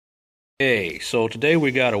Hey, so today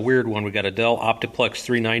we got a weird one. We got a Dell Optiplex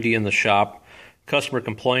 390 in the shop. Customer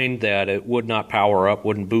complained that it would not power up,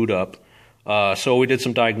 wouldn't boot up. So we did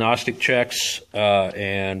some diagnostic checks,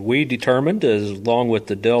 and we determined, along with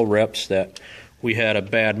the Dell reps, that we had a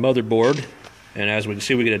bad motherboard. And as we can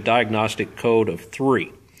see, we get a diagnostic code of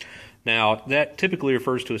 3. Now, that typically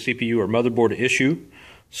refers to a CPU or motherboard issue.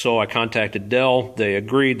 So I contacted Dell. They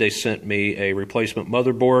agreed. They sent me a replacement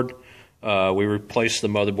motherboard. We replaced the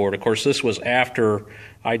motherboard. Of course, this was after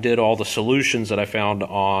I did all the solutions that I found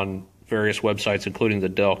on various websites, including the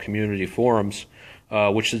Dell community forums,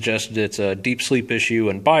 which suggested it's a deep sleep issue,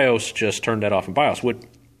 and BIOS just turned that off in BIOS.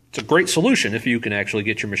 It's a great solution if you can actually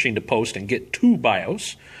get your machine to post and get to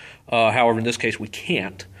BIOS. However, in this case, we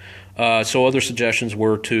can't. So other suggestions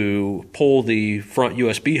were to pull the front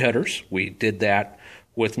USB headers. We did that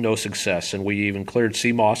with no success, and we even cleared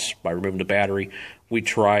CMOS by removing the battery. We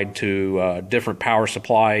tried to different power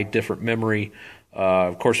supply, different memory.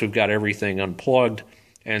 Of course, we've got everything unplugged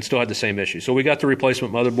and still had the same issue. So we got the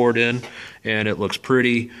replacement motherboard in, and it looks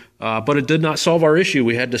pretty, but it did not solve our issue.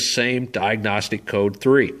 We had the same diagnostic code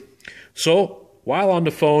 3. So while on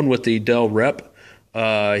the phone with the Dell rep,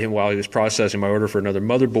 while he was processing my order for another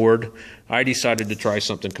motherboard, I decided to try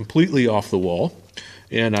something completely off the wall,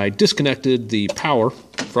 and I disconnected the power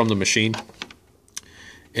from the machine,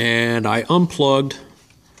 and I unplugged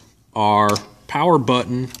our power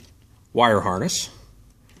button wire harness,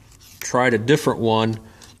 tried a different one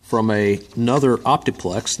from another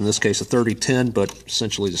Optiplex, in this case a 3010, but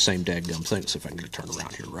essentially the same dadgum thing. So if I can get it turned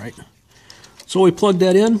around here, right? So we plugged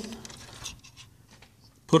that in,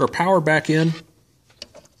 put our power back in,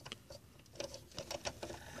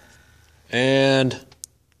 and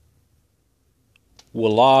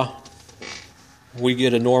voila, we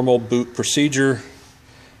get a normal boot procedure.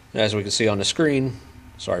 As we can see on the screen,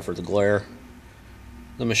 sorry for the glare,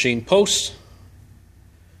 the machine posts.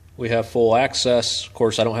 We have full access. Of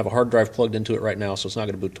course, I don't have a hard drive plugged into it right now, so it's not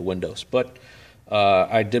going to boot to Windows. But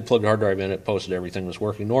I did plug the hard drive in. It posted everything was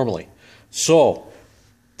working normally. So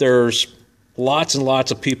there's lots and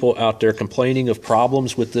lots of people out there complaining of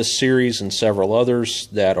problems with this series and several others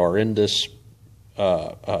that are in this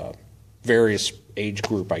various age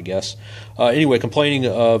group, I guess. Anyway, complaining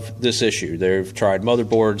of this issue. They've tried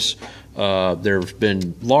motherboards. There have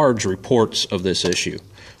been large reports of this issue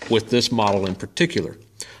with this model in particular.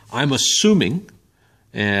 I'm assuming,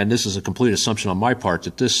 and this is a complete assumption on my part,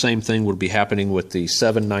 that this same thing would be happening with the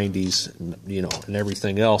 790s, and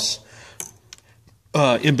everything else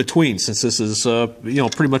in between, since this is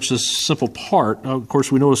pretty much this simple part. Of course,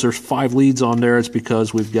 we notice there's 5 leads on there. It's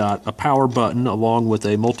because we've got a power button along with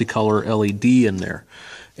a multicolor LED in there,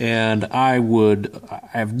 and I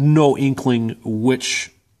have no inkling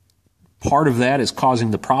which part of that is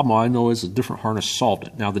causing the problem. All I know is a different harness solved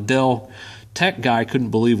it. Now, the Dell tech guy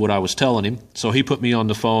couldn't believe what I was telling him, so he put me on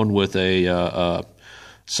the phone with a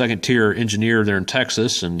second-tier engineer there in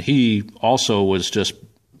Texas, and he also was just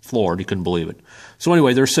floored. He couldn't believe it. So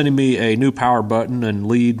anyway, they're sending me a new power button and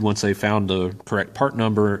lead once they found the correct part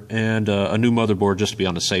number, and a new motherboard just to be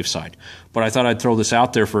on the safe side. But I thought I'd throw this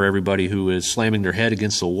out there for everybody who is slamming their head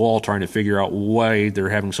against the wall trying to figure out why they're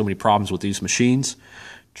having so many problems with these machines.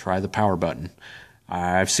 Try the power button.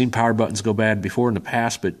 I've seen power buttons go bad before in the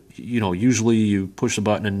past, but usually you push the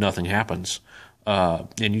button and nothing happens.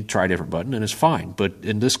 And you try a different button and it's fine. But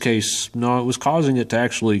in this case, no, it was causing it to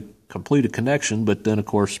actually complete a connection, but then of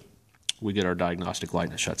course we get our diagnostic light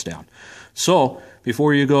and it shuts down. So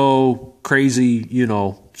before you go crazy,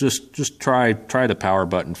 just try the power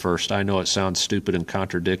button first. I know it sounds stupid and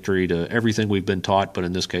contradictory to everything we've been taught, but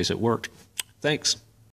in this case it worked. Thanks.